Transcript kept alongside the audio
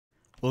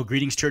Well,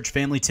 greetings, church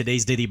family.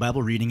 Today's daily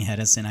Bible reading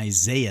had us in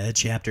Isaiah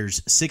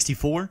chapters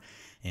 64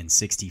 and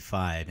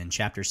 65. In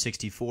chapter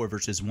 64,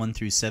 verses 1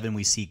 through 7,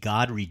 we see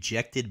God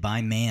rejected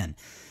by man.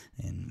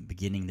 And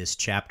beginning this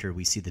chapter,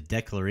 we see the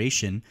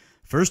declaration,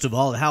 first of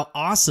all, how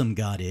awesome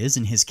God is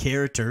in his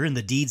character and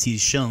the deeds he's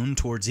shown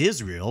towards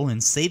Israel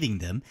in saving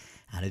them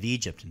out of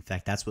Egypt. In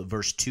fact, that's what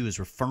verse 2 is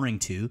referring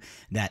to.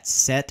 That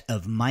set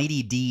of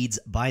mighty deeds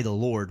by the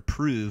Lord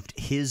proved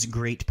his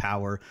great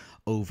power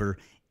over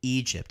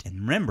Egypt. And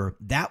remember,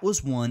 that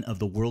was one of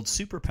the world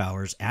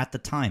superpowers at the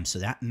time. So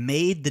that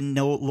made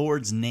the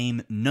Lord's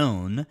name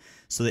known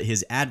so that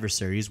his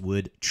adversaries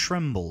would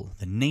tremble.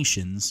 The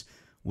nations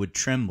would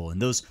tremble.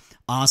 And those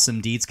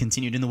awesome deeds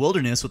continued in the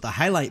wilderness, with the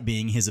highlight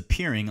being his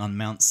appearing on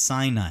Mount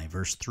Sinai,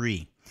 verse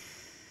 3.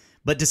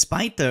 But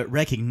despite the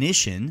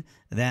recognition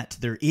that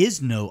there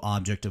is no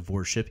object of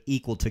worship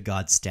equal to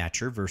God's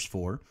stature, verse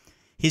 4,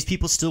 his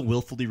people still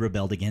willfully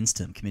rebelled against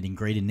him, committing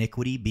great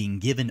iniquity, being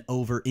given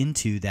over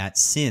into that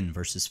sin,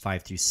 verses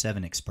 5 through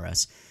 7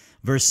 express.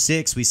 Verse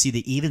 6, we see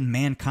that even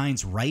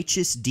mankind's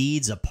righteous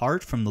deeds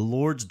apart from the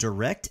Lord's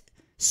direct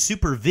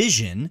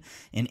supervision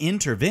and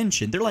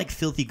intervention, they're like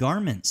filthy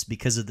garments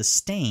because of the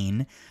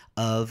stain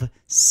of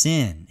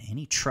sin.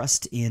 Any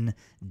trust in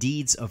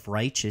deeds of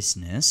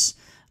righteousness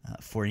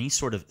for any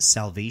sort of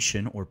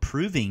salvation or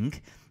proving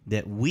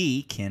that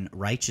we can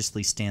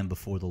righteously stand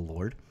before the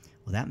Lord,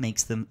 well, that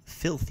makes them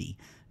filthy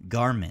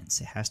garments.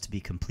 It has to be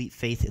complete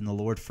faith in the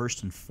Lord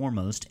first and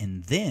foremost,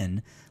 and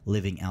then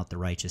living out the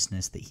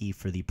righteousness that he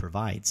for thee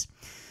provides.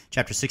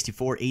 Chapter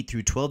 64, 8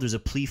 through 12, there's a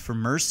plea for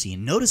mercy.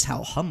 And notice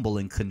how humble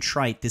and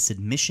contrite this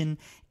admission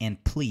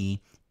and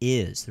plea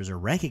is. There's a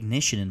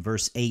recognition in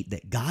verse 8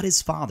 that God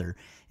is Father,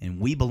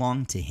 and we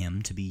belong to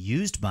him to be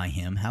used by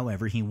him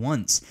however he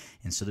wants.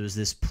 And so there's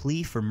this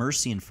plea for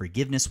mercy and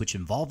forgiveness, which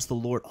involves the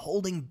Lord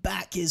holding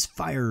back his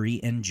fiery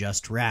and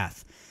just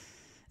wrath.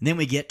 And then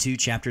we get to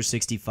chapter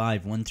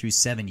 65, 1 through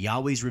 7,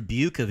 Yahweh's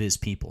rebuke of his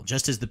people.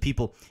 Just as the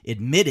people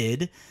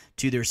admitted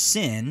to their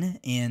sin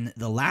in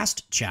the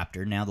last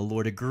chapter, now the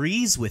Lord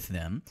agrees with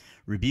them,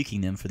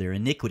 rebuking them for their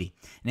iniquity.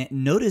 And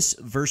notice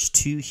verse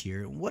 2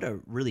 here. What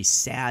a really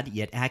sad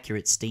yet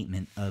accurate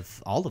statement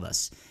of all of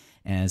us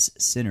as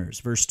sinners.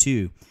 Verse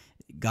 2,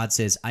 God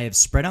says, I have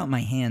spread out my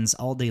hands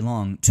all day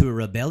long to a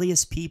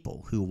rebellious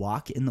people who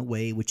walk in the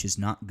way which is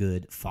not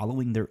good,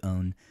 following their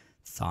own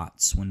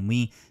thoughts. When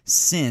we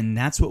sin,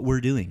 that's what we're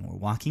doing. We're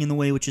walking in the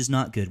way which is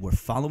not good. We're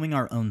following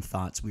our own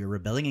thoughts. We are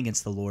rebelling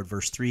against the Lord.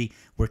 Verse 3,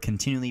 we're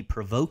continually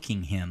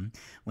provoking him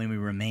when we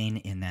remain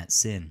in that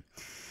sin.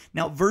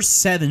 Now, verse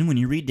 7, when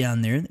you read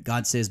down there,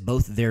 God says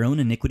both their own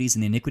iniquities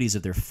and the iniquities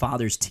of their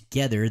fathers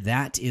together,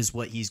 that is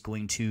what he's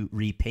going to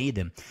repay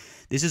them.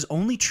 This is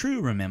only true,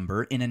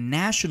 remember, in a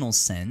national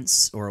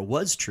sense, or it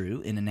was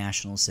true in a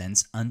national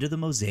sense, under the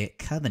Mosaic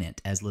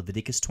covenant, as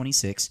Leviticus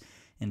 26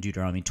 and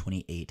Deuteronomy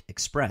 28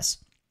 express.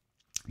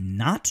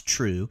 Not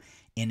true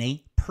in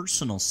a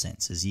personal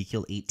sense.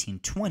 Ezekiel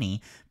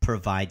 18:20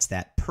 provides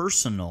that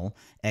personal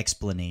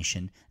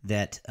explanation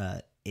that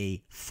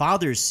a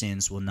father's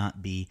sins will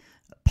not be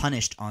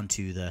punished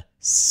onto the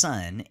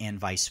son and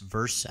vice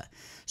versa.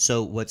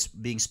 So what's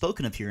being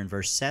spoken of here in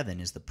verse 7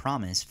 is the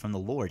promise from the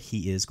Lord.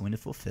 He is going to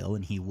fulfill,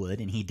 and he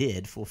would, and he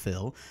did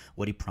fulfill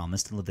what he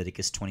promised in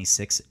Leviticus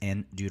 26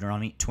 and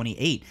Deuteronomy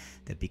 28,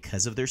 that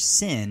because of their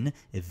sin,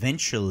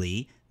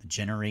 eventually the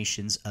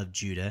generations of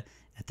Judah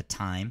at the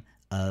time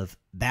of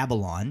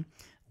Babylon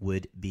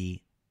would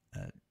be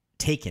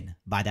taken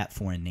by that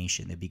foreign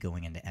nation. They'd be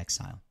going into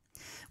exile.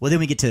 Well, then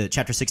we get to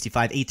chapter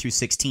 65, 8 through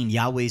 16,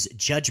 Yahweh's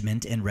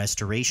judgment and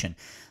restoration.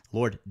 The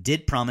Lord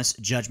did promise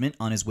judgment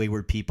on his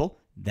wayward people.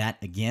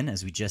 That, again,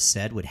 as we just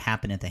said, would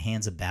happen at the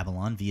hands of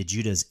Babylon via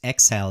Judah's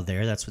exile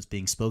there. That's what's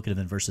being spoken of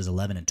in verses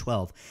 11 and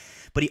 12.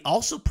 But he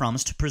also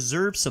promised to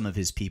preserve some of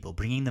his people,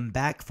 bringing them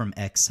back from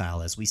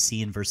exile, as we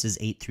see in verses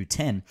 8 through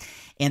 10.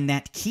 And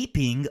that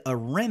keeping a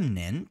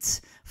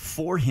remnant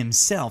for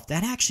himself,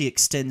 that actually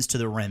extends to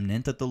the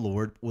remnant that the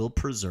Lord will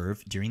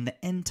preserve during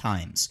the end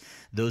times,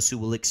 those who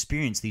will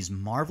experience these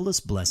marvelous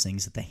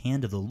blessings at the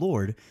hand of the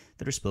Lord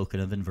that are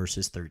spoken of in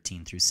verses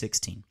 13 through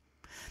 16.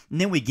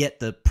 And then we get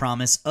the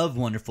promise of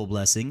wonderful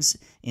blessings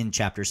in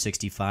chapter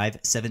 65,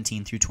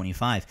 17 through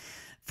 25.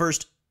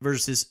 First,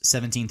 verses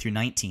 17 through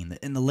 19.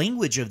 And the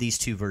language of these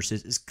two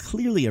verses is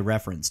clearly a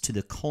reference to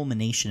the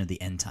culmination of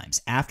the end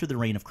times. After the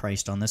reign of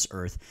Christ on this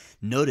earth,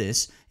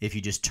 notice, if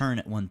you just turn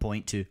at one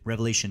point to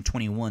Revelation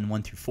 21,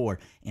 1 through 4,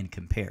 and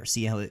compare.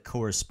 See how it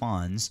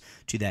corresponds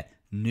to that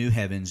new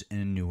heavens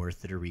and a new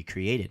earth that are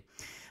recreated.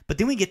 But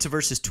then we get to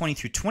verses 20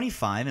 through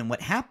 25, and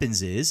what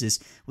happens is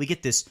we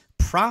get this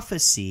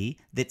prophecy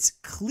that's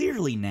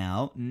clearly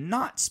now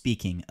not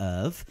speaking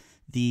of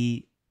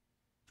the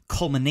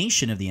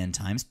culmination of the end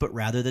times, but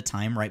rather the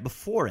time right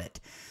before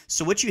it.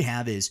 So what you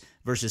have is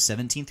verses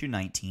 17 through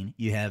 19,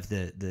 you have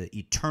the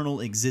eternal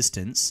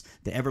existence,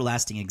 the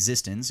everlasting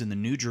existence in the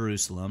new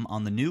Jerusalem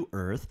on the new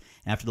earth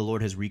after the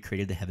Lord has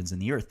recreated the heavens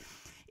and the earth.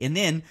 And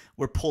then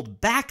we're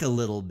pulled back a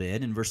little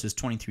bit in verses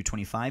 20 through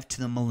 25 to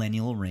the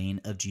millennial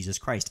reign of Jesus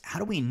Christ. How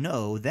do we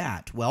know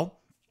that? Well,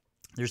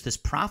 there's this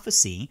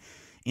prophecy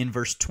in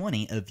verse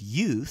 20 of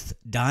youth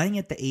dying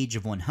at the age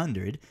of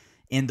 100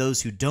 and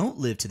those who don't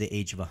live to the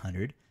age of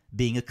 100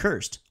 being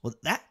accursed. Well,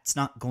 that's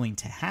not going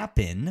to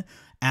happen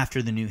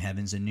after the new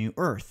heavens and new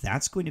earth.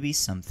 That's going to be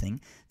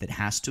something that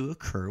has to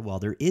occur while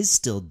there is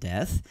still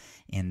death,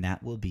 and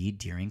that will be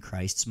during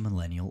Christ's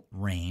millennial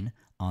reign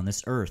on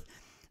this earth.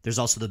 There's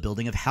also the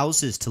building of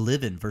houses to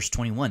live in, verse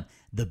 21.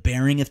 The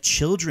bearing of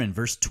children,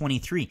 verse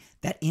 23.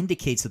 That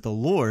indicates that the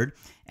Lord,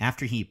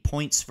 after he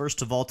points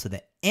first of all to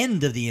the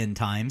end of the end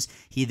times,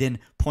 he then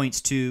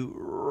points to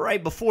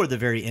right before the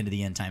very end of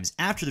the end times,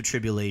 after the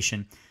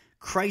tribulation,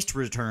 Christ's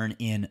return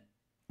in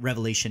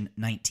Revelation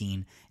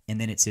 19,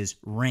 and then it's his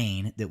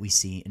reign that we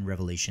see in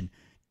Revelation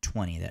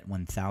 20, that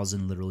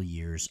 1,000 literal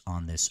years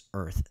on this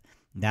earth.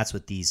 That's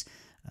what these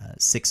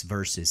 6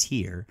 verses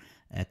here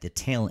at the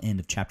tail end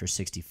of chapter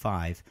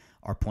 65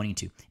 are pointing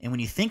to. And when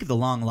you think of the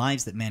long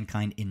lives that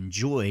mankind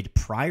enjoyed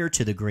prior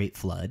to the great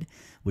flood,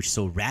 which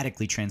so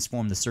radically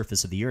transformed the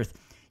surface of the earth,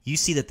 you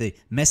see that the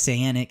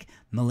messianic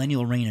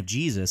millennial reign of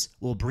Jesus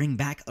will bring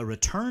back a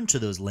return to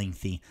those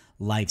lengthy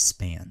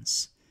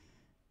lifespans.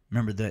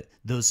 Remember that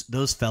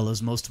those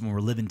fellows, most of them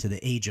were living to the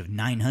age of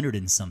 900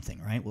 and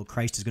something, right? Well,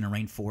 Christ is going to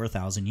reign for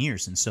 1,000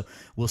 years. And so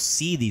we'll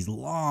see these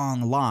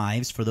long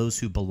lives for those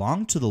who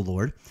belong to the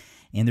Lord.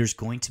 And there's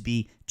going to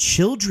be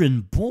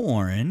children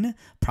born,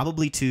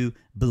 probably to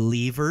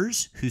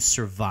believers who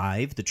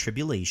survive the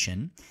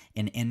tribulation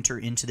and enter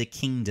into the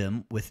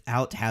kingdom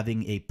without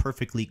having a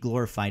perfectly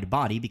glorified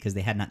body because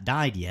they had not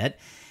died yet.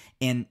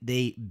 And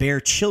they bear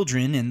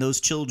children, and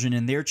those children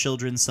and their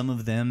children, some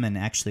of them, and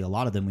actually a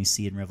lot of them we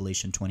see in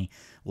Revelation 20,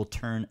 will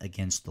turn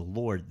against the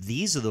Lord.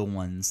 These are the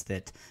ones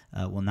that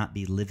will not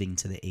be living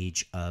to the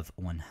age of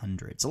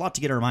 100. It's a lot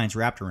to get our minds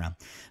wrapped around.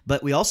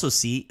 But we also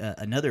see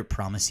another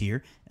promise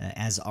here,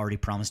 as already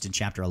promised in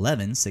chapter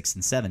 11, 6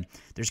 and 7.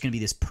 There's going to be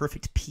this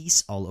perfect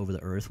peace all over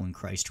the earth when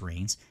Christ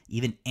reigns.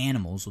 Even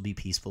animals will be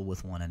peaceful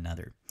with one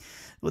another.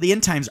 Well, the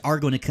end times are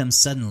going to come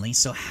suddenly,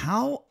 so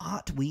how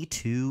ought we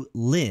to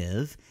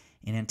live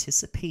in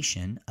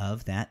anticipation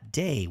of that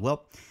day?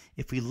 Well,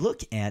 if we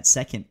look at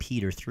 2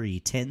 Peter 3,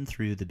 10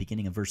 through the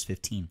beginning of verse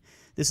 15,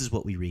 this is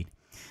what we read.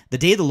 The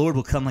day of the Lord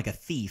will come like a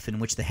thief, in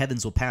which the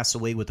heavens will pass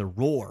away with a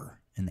roar,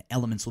 and the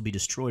elements will be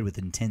destroyed with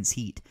intense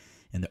heat,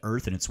 and the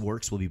earth and its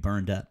works will be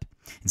burned up.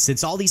 And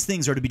since all these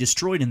things are to be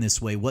destroyed in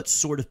this way, what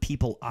sort of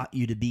people ought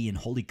you to be in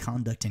holy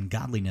conduct and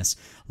godliness,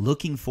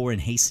 looking for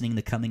and hastening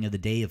the coming of the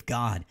day of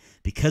God,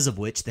 because of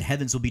which the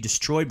heavens will be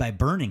destroyed by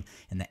burning,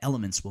 and the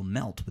elements will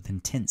melt with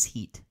intense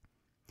heat?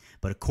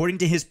 But according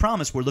to his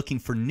promise, we're looking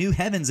for new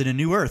heavens and a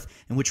new earth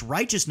in which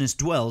righteousness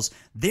dwells.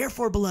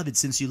 Therefore, beloved,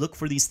 since you look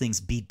for these things,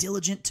 be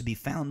diligent to be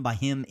found by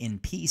him in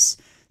peace,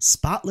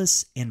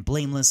 spotless and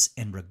blameless,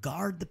 and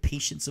regard the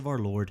patience of our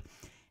Lord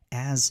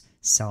as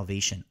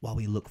salvation. While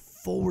we look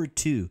forward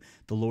to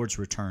the Lord's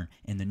return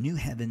and the new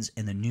heavens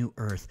and the new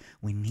earth,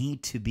 we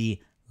need to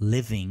be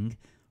living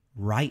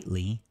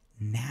rightly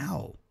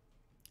now,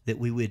 that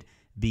we would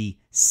be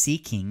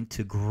seeking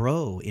to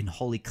grow in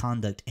holy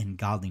conduct and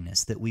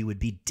godliness, that we would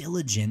be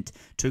diligent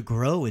to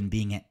grow in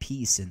being at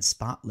peace and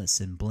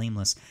spotless and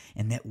blameless,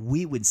 and that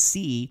we would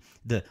see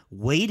the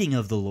waiting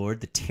of the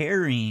Lord, the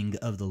tarrying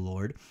of the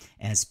Lord,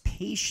 as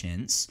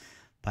patience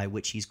by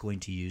which he's going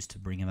to use to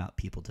bring about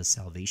people to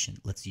salvation.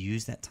 Let's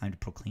use that time to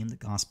proclaim the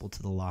gospel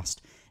to the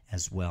lost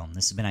as well. And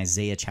this has been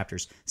Isaiah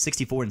chapters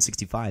 64 and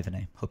 65, and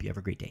I hope you have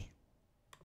a great day.